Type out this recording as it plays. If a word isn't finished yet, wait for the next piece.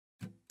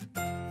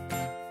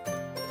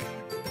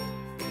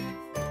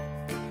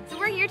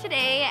here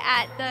today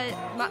at the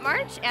Mutt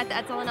March at the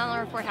Edsel and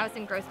Eleanor Ford House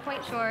in Grosse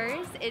Pointe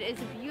Shores. It is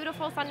a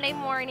beautiful Sunday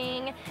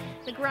morning.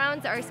 The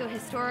grounds are so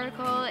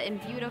historical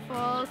and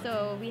beautiful,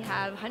 so we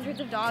have hundreds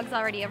of dogs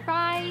already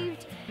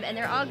arrived, and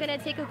they're all going to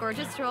take a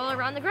gorgeous stroll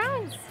around the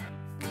grounds.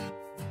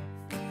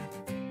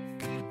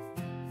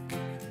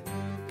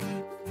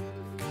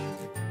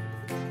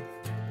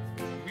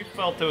 We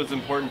felt it was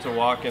important to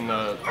walk in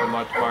the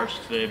Mutt March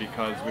today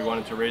because we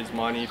wanted to raise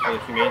money for the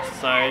Humane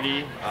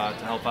Society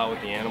to help out with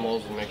the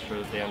animals and make sure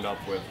that they end up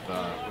with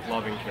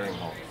loving, caring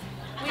homes.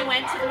 We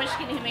went to the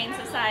Michigan Humane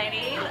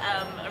Society,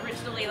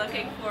 originally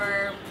looking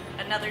for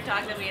another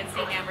dog that we had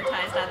seen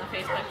advertised on the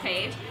Facebook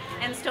page,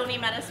 and Stoney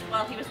met us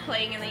while he was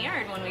playing in the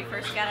yard when we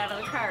first got out of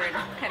the car and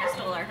kind of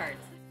stole our hearts.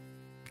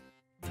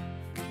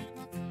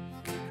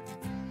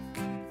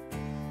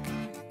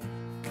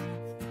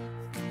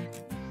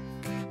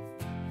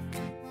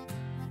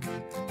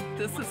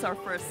 This is our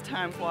first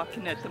time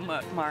walking at the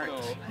Mutt March.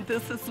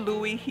 This is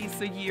Louis,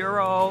 he's a year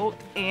old,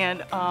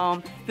 and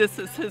this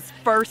is his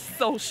first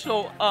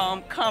social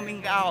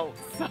coming out,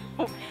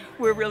 so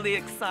we're really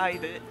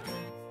excited.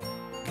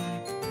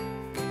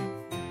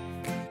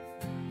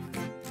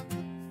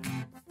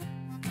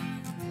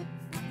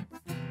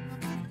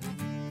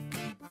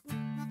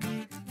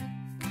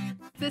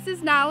 This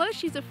is Nala,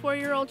 she's a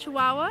 4-year-old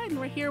Chihuahua, and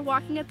we're here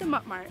walking at the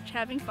Mutt March,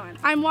 having fun.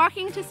 I'm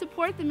walking to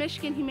support the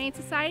Michigan Humane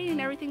Society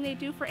and everything they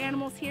do for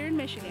animals here in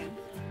Michigan.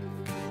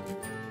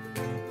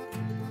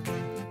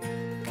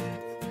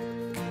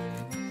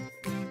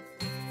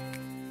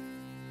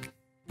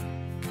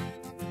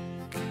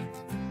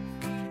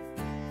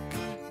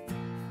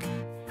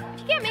 If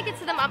you can't make it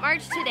to the Mutt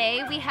March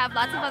today, we have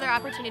lots of other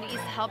opportunities to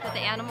help with the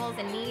animals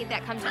in need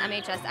that come to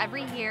MHS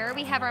every year.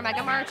 We have our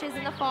mega marches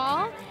in the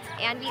fall,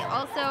 and we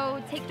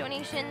also take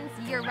donations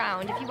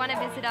year-round. If you want to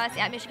visit us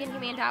at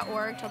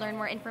michiganhumane.org to learn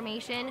more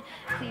information,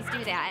 please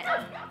do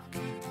that.